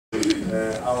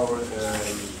Our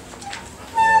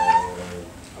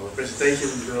presentation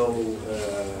will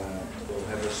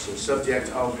have as a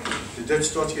subject of the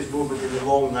Dutch Trotskyist movement in the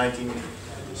long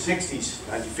 1960s,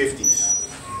 1950s,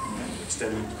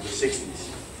 extending to the 60s.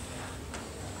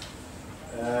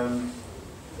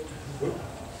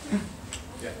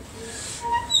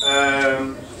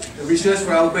 The research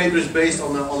for our paper is based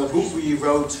on a book we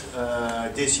wrote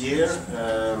this year.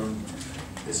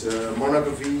 It's a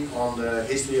monography on the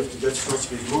history of the Dutch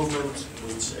Trotskyist movement,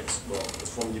 which well,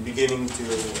 from the beginning to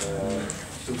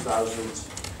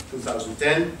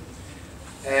 2010,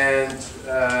 and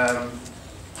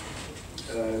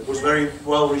was very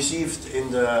well received in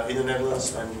the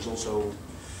Netherlands, and was also,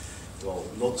 well,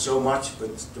 not so much,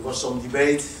 but there was some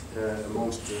debate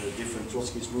amongst the different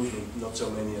Trotskyist movement, not so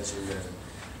many as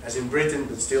in Britain,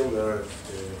 but still there are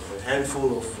a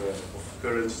handful of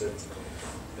currents that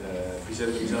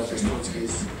present themselves as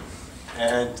Trotskyists.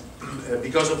 And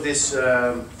because of this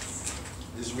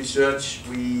this research,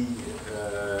 we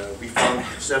found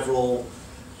several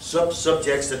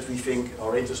subjects that we think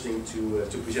are interesting to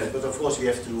present. But of course, we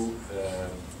have to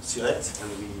select,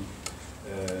 and we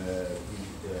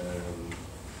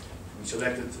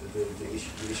selected the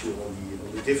issue on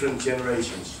the different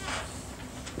generations.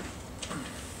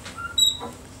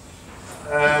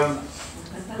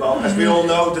 Well, as we all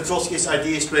know, the Trotskyist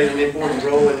ideas played an important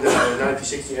role in the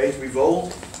 1968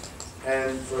 revolt,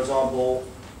 and for example,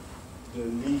 the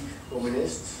League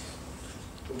Communists,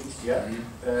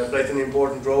 played an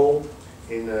important role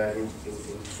in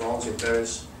France, in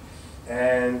Paris,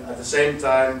 and at the same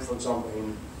time, for example,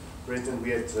 in Britain, we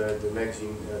had the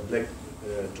magazine Black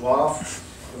Dwarf.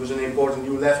 It was an important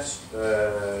new left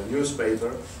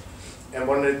newspaper, and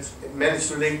one that managed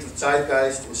to link the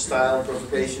zeitgeist in style,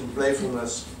 provocation,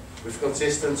 playfulness with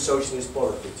consistent socialist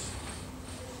politics.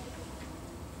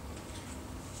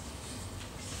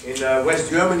 In West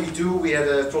Germany too, we had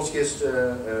a Trotskyist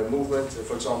movement.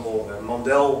 For example,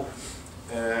 Mandel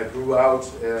grew out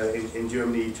in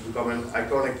Germany to become an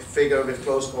iconic figure with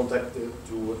close contact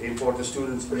to important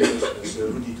students as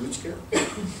Rudi Dutschke.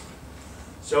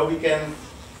 So we can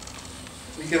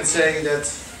say that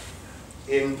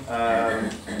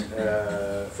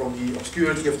from the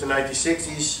obscurity of the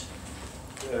 1960s,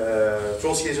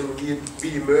 Trotskyism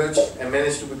re-emerged and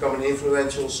managed to become an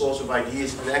influential source of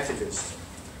ideas and activists.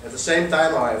 At the same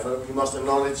time, however, we must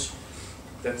acknowledge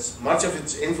that much of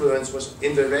its influence was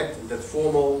indirect, and that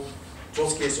formal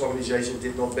Trotskyist organizations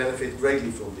did not benefit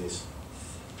greatly from this.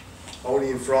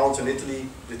 Only in France and Italy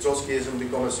did Trotskyism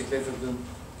become a significant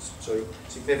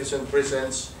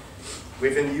presence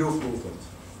within the youth movement.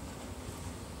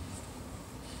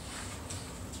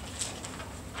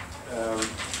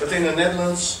 But in the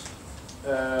Netherlands,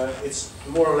 it's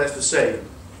more or less the same.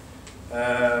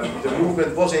 The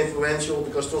movement was influential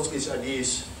because Trotsky's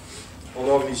ideas on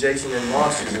organization and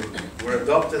Marxism were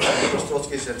adopted, and because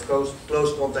Trotskyists had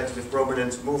close contact with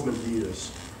prominent movement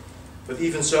leaders. But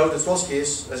even so, the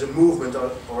Trotskyists, as a movement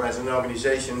or as an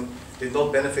organization, did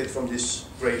not benefit from this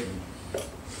greatly.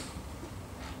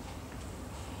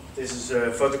 This is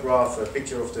a photograph, a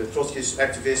picture of the Trotskyist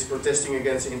activists protesting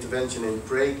against the intervention in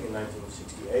Prague in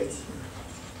 1968. It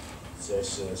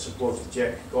says, support the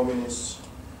Czech communists,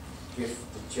 give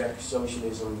the Czech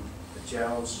socialism a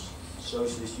chance,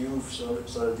 socialist youth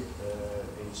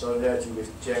in solidarity with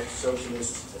Czech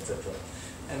socialists, etc.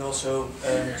 And also,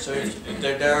 so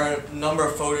there are a number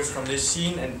of photos from this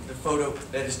scene, and the photo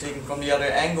that is taken from the other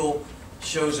angle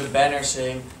shows a banner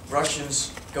saying,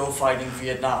 "Russians, go fight in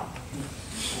Vietnam."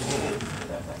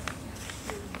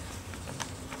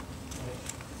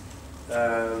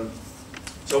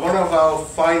 So one of our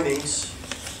findings,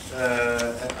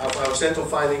 our central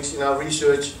findings in our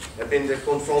research have been the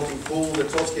confronting pull that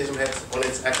Trotskyism had on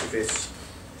its activists.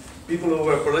 People who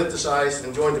were politicized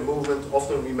and joined the movement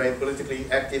often remained politically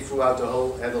active throughout their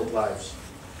whole adult lives.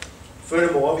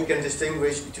 Furthermore, we can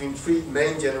distinguish between three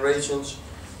main generations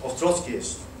of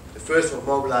Trotskyists. The first was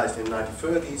mobilized in the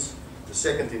 1930s, the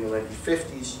second in the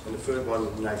 1950s, and the third one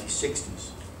in the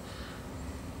 1960s.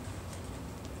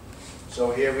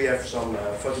 So here we have some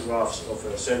photographs of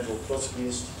a central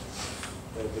Trotskyist.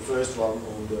 The first one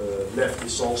on the left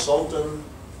is Saul Salton.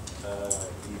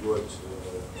 He worked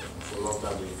for a long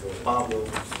time with Pablo.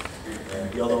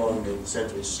 The other one in the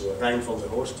center is Rein van der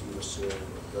Horst. He was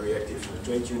very active in the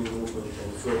trade union movement.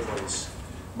 And the third one is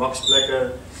Max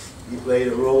Plecker. He played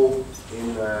a role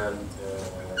in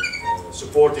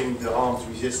supporting the armed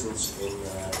resistance in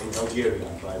Algeria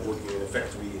by working in a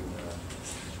factory in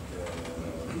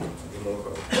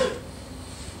Morocco.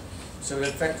 So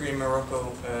that factory in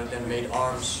Morocco then made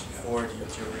arms for the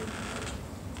Algerian.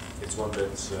 it's one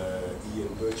that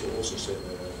Ian Birchall also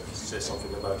says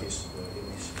something about this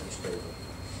in his paper.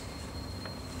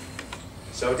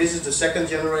 So this is the second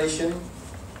generation.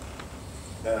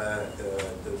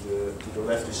 To the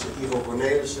left is Igor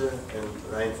Cornelissen and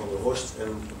Rijn van der Horst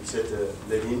and Lisette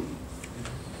Levin.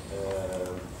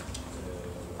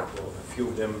 Well, a few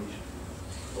of them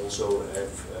also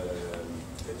have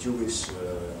Jewish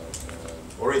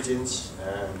origins,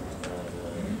 and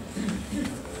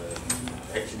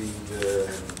actually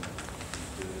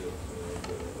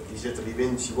Lisette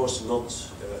Levin, she was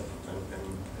not a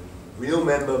real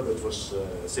member, but was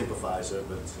a sympathizer,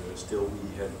 but still we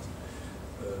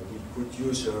could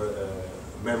use her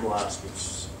memoirs,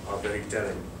 which are very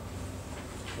telling.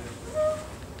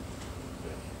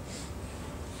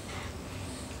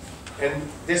 And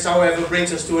this, however,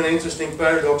 brings us to an interesting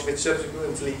paradox which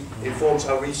subsequently informs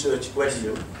our research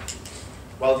question.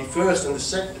 While the first and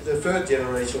the third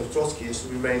generation of Trotskyists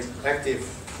remained active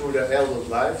through their adult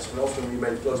lives and often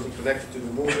remained closely connected to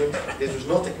the movement, this was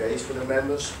not the case for the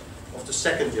members of the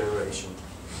second generation.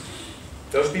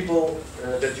 Those people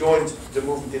that joined the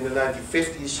movement in the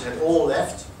 1950s had all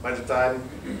left by the time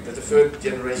that the third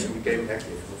generation became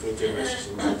active, the third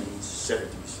generation in the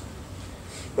 1970s.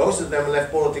 Most of them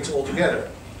left politics altogether.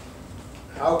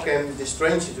 How can this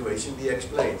strange situation be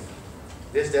explained?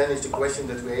 This then is the question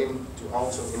that we aim to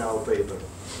answer in our paper.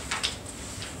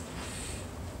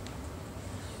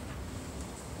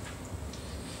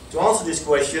 To answer this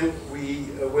question, we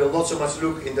will not so much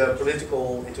look into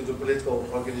the political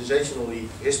organizational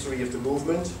history of the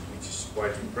movement, which is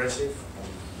quite impressive,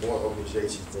 more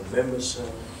organizations than members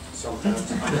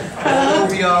sometimes.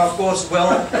 We are, of course,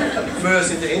 well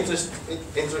versed in the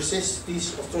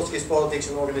intricacies of Trotskyist politics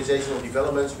and organizational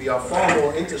developments. We are far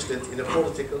more interested in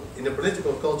the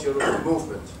political culture of the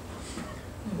movement.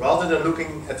 Rather than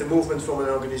looking at the movement from an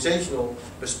organizational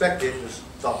perspective,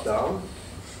 top-down,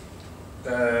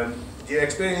 the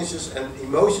experiences and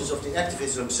emotions of the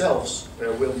activists themselves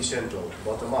will be central,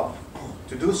 bottom-up.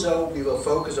 To do so, we will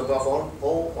focus above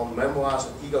all on memoirs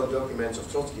and ego documents of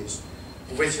Trotskyists,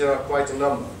 of which there are quite a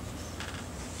number.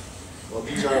 Well,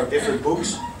 these are different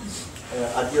books.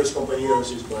 Adios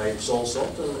Compañeros is by Sol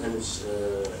Salton, and it's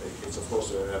of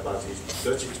course about his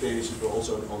Dutch experiences, but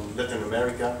also on Latin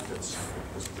America. That's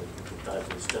the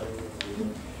title is telling you.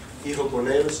 Igor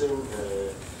Cornelissen,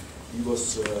 he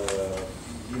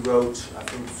wrote, I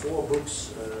think, 4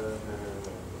 books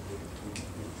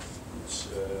which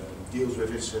deals with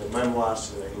his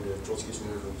memoirs in the Trotskyist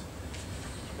movement.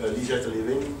 Lisette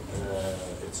Levin,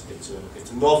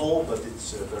 it's a novel, but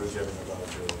it's very general about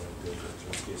the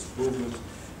Trotskyist movement.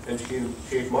 And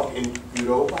Geert Mak in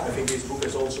Europa. I think his book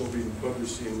has also been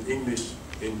published in English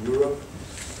in Europe.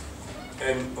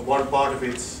 And one part of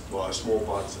it, well, a small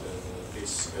part,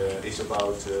 is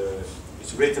about.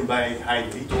 It's written by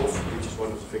Hein Riethoff, which is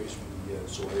one of the figures we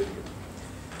saw earlier.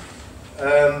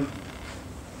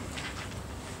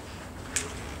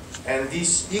 And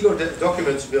these ego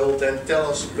documents will then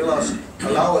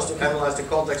allow us to analyze the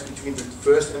context between the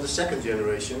first and the second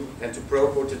generation, and to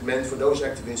probe what it meant for those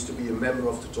activists to be a member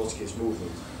of the Trotskyist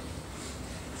movement.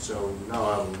 So now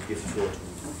I will give the floor to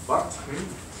Bart.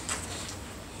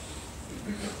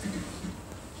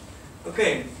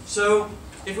 Okay, so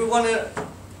if we want to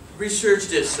research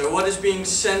this, so what is being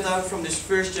sent out from this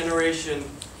first generation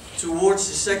towards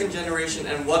the second generation,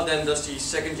 and what then does the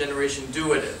second generation do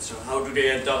with it? So how do they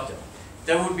adopt it?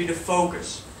 That would be the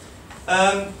focus.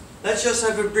 Let's just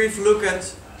have a brief look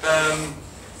at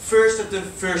first at the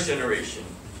first generation.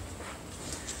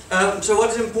 So what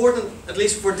is important, at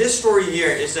least for this story here,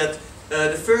 is that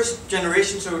the first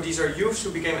generation, so these are youths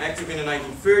who became active in the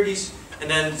 1930s and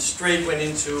then straight went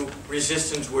into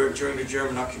resistance work during the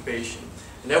German occupation.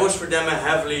 And that was for them a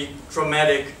heavily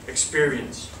traumatic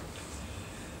experience.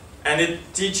 And it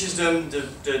teaches them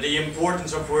the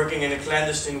importance of working in a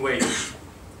clandestine way.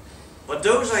 But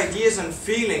those ideas and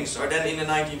feelings are then in the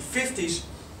 1950s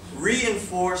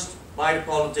reinforced by the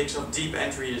politics of deep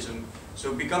entryism.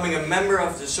 So becoming a member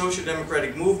of the social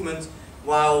democratic movement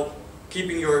while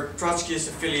keeping your Trotskyist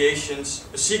affiliations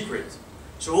a secret.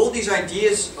 So all these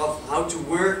ideas of how to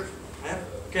work,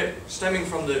 stemming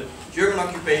from the German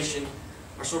occupation,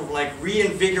 are sort of like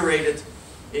reinvigorated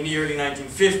in the early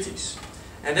 1950s.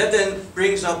 And that then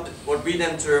brings up what we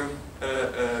then term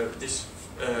this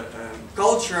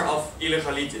culture of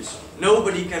illegalitis.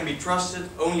 Nobody can be trusted,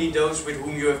 only those with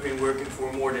whom you have been working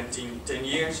for more than 10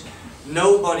 years.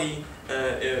 Nobody,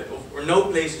 or no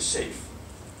place is safe.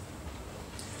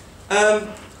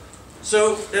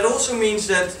 So that also means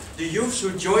that the youths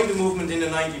who joined the movement in the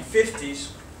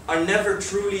 1950s are never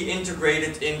truly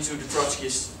integrated into the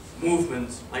Trotskyist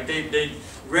movement. Like they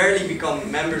rarely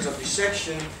become members of the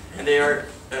section, and they are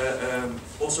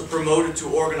also promoted to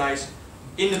organize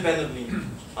independently,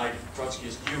 like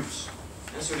Trotskyist youths.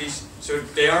 And so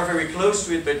they are very close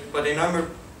to it, but they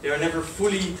are never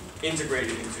fully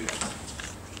integrated into that.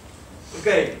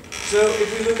 Okay, so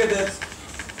if we look at that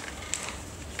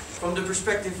from the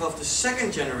perspective of the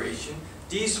second generation,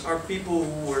 these are people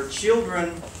who were children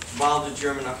while the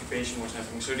German occupation was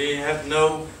happening. So they have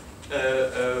no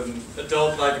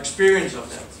adult life experience of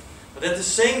that. But at the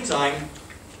same time,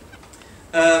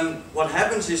 what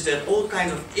happens is that all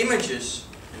kinds of images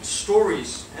and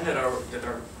stories and that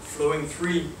are flowing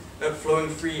free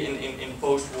in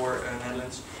post-war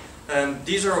Netherlands.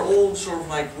 These are all sort of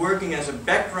like working as a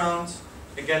background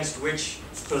against which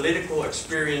political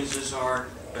experiences are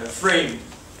framed.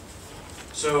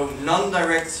 So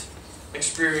non-direct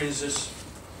experiences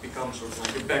become sort of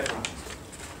like a background.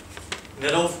 And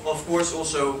that of course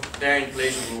also therein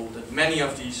plays a role that many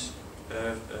of these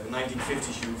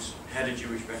 1950s youths had a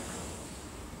Jewish background.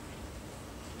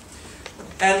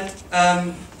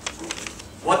 And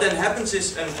what then happens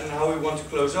is, and how we want to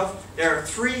close off, there are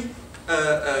three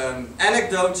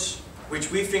anecdotes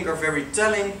which we think are very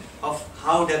telling of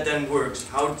how that then works,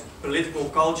 how political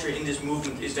culture in this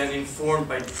movement is then informed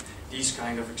by these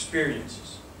kind of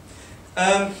experiences.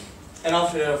 And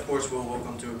after that, of course, we'll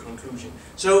come to a conclusion.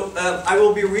 So I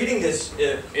will be reading this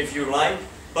if you like,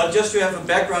 but just to have a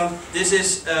background, this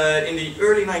is in the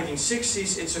early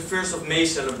 1960s, it's a 1st of May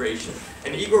celebration.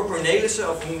 And Igor Cornelissen,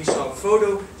 of whom we saw a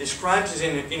photo, describes this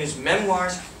in his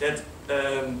memoirs that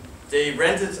they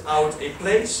rented out a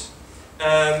place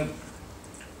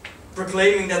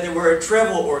proclaiming that they were a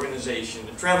travel organization,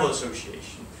 a travel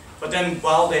association. But then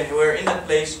while they were in that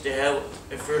place, they held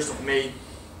a 1st of May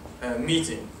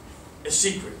meeting, a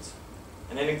secret.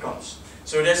 And then it comes.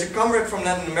 So there's a comrade from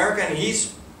Latin America, and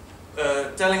he's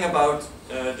telling about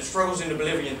the struggles in the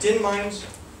Bolivian tin mines.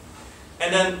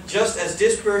 And then just as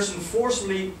this person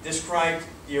forcefully described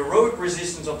the heroic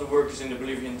resistance of the workers in the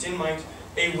Bolivian tin mines,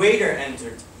 a waiter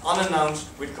entered, unannounced,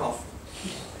 with coffee.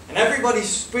 And everybody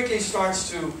quickly starts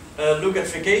to look at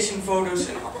vacation photos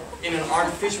in an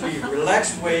artificially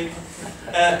relaxed way.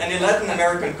 And the Latin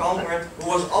American comrade, who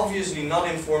was obviously not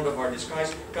informed of our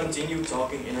disguise, continued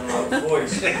talking in a loud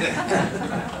voice.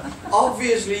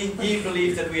 Obviously, he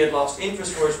believed that we had lost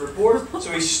interest for his report,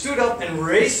 so he stood up and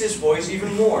raised his voice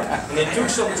even more. And it took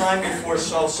some time before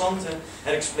Sal Sante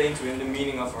had explained to him the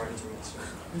meaning of our intervention.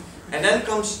 And then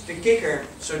comes the kicker.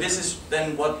 So this is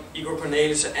then what Igor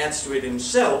Cornelissen adds to it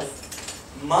himself.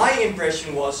 My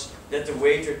impression was that the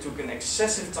waiter took an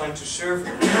excessive time to serve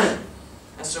him.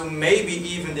 And so maybe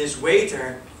even this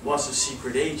waiter was a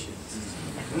secret agent.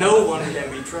 No one can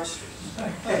be trusted.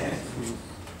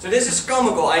 So this is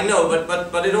comical, I know,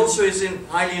 but it also is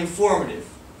highly informative.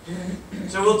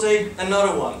 So we'll take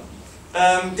another one.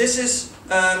 This is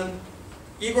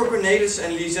Igor Cornelissen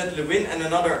and Lisette Lewin and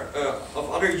another of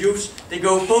other youths. They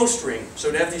go postering. So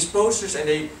they have these posters and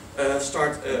they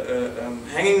start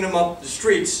hanging them up the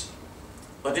streets.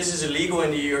 But this is illegal in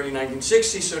the early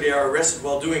 1960s, so they are arrested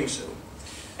while doing so.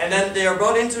 And then they are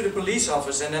brought into the police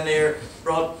office, and then they are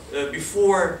brought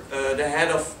before the head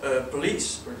of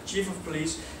police, or the chief of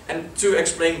police, and to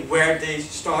explain where they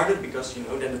started, because you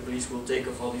know then the police will take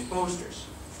off all these posters.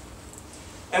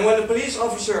 And when the police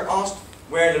officer asked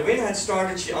where Lewin had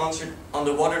started, she answered, on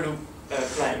the Waterloo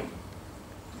Plein.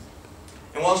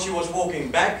 And while she was walking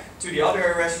back to the other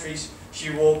arrestees, she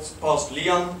walked past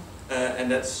Leon,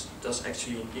 and that's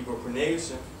actually Igor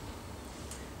Cornelissen.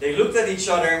 They looked at each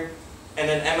other, and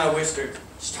then Emma whispered,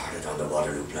 started on the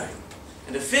Waterloo Plein.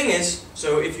 And the thing is,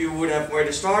 so if you would have where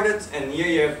they started, and here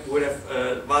you would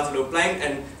have Waterloo Plein,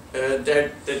 and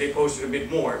there they posted a bit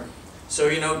more. So,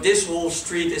 you know, this whole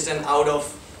street is then out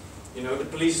of, you know, the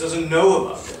police doesn't know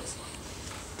about it.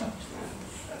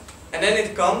 And then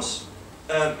it comes,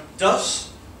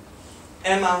 thus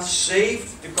Emma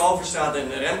saved the Kalverstraat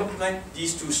and the Rembrandtplein,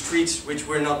 these two streets which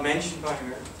were not mentioned by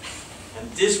her. And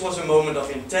this was a moment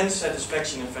of intense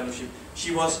satisfaction and fellowship.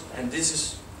 She was,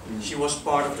 she was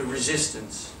part of the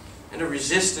resistance. And the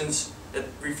resistance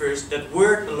that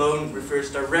word alone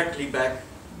refers directly back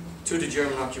to the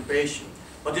German occupation.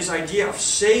 But this idea of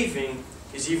saving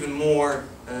is even more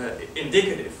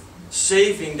indicative.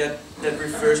 Saving that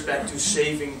refers back to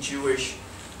saving Jewish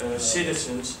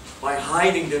citizens by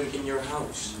hiding them in your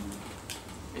house.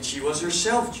 And she was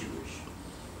herself Jewish.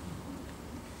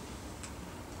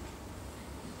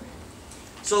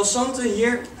 So Sante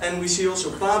here, and we see also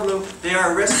Pablo, they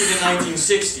are arrested in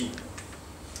 1960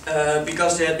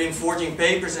 because they had been forging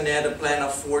papers and they had a plan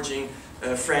of forging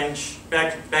French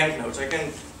banknotes. I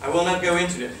can I will not go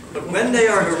into it. But when they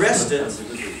are arrested,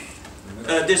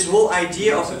 this whole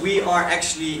idea of we are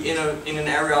actually in an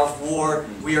area of war,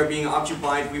 we are being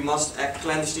occupied, we must act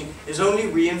clandestine, is only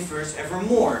reinforced ever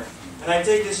more. And I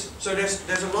take this, so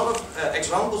there's a lot of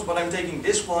examples, but I'm taking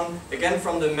this one again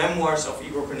from the memoirs of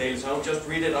Igor Cornelis. I'll just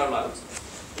read it out loud.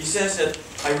 He says that,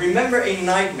 I remember a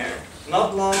nightmare,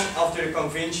 not long after the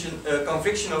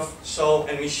conviction of Saul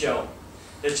and Michel,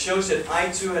 that shows that I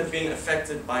too had been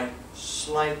affected by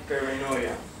slight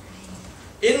paranoia.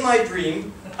 In my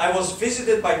dream, I was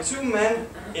visited by two men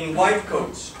in white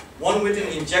coats, one with an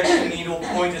injection needle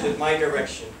pointed at my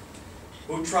direction,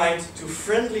 who tried to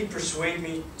friendly persuade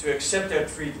me to accept their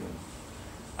treatment.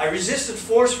 I resisted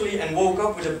forcefully and woke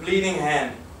up with a bleeding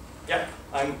hand. Yeah,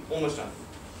 I'm almost done.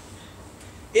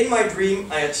 In my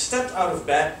dream, I had stepped out of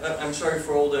bed, I'm sorry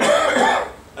for all the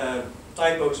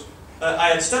typos, I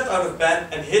had stepped out of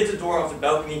bed and hit the door of the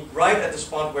balcony right at the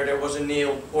spot where there was a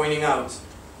nail pointing out.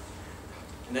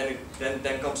 And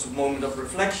then comes the moment of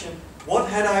reflection. What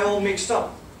had I all mixed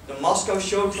up? The Moscow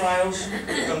show trials,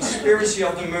 the conspiracy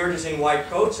of the murders in white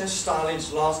coats as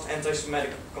Stalin's last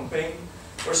anti-Semitic campaign,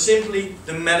 or simply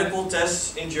the medical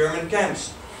tests in German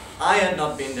camps? I had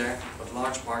not been there, but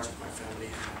large parts of my family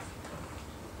have.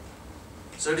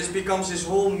 So this becomes this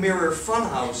whole mirror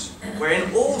funhouse, wherein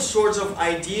all sorts of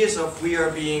ideas of we are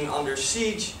being under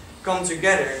siege come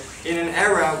together in an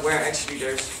era where actually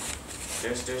there's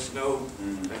no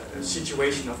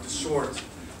situation of the sort.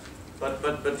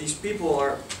 But these people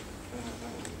are,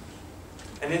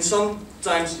 and in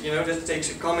sometimes, you know, that takes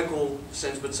a comical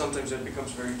sense, but sometimes that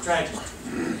becomes very tragic.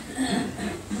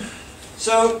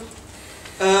 So,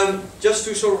 just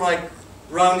to sort of like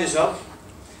round this up,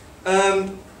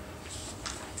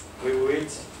 wait.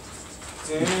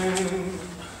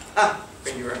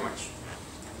 Thank you very much.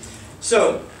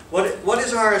 So, what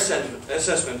is our assessment?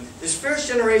 This first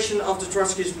generation of the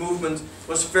Trotskyist movement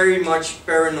was very much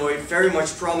paranoid, very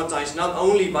much traumatized, not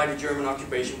only by the German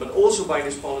occupation, but also by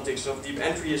this politics of deep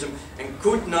entryism, and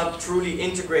could not truly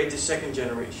integrate the second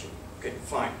generation. Okay,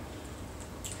 fine.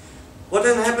 What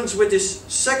then happens with this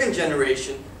second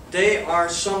generation? They are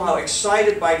somehow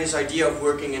excited by this idea of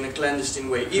working in a clandestine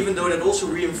way, even though that also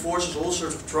reinforces all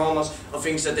sorts of traumas of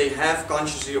things that they have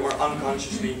consciously or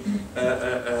unconsciously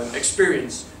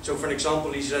experienced. So for an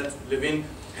example, he said Levin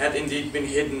had indeed been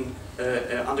hidden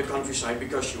on the countryside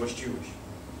because she was Jewish.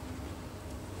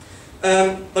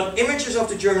 But images of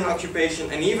the German occupation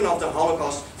and even of the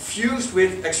Holocaust fused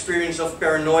with experience of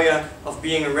paranoia, of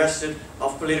being arrested,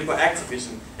 of political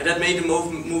activism. And that made the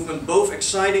movement both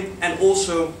exciting and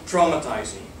also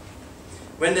traumatizing.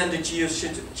 When then the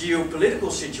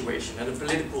geopolitical situation and the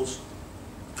political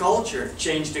culture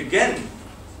changed again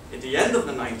at the end of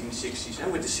the 1960s,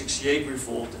 and with the '68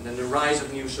 revolt and then the rise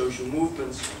of new social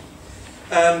movements,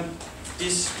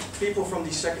 these people from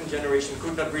the second generation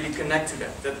could not really connect to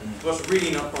that. That was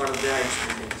really not part of their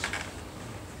experience.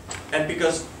 And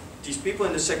because these people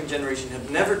in the second generation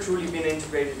had never truly been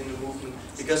integrated in the movement,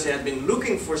 because they had been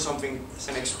looking for something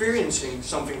and experiencing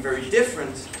something very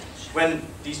different, when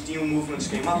these new movements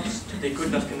came up, they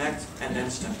could not connect and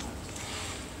then stepped out.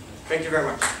 Thank you very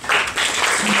much.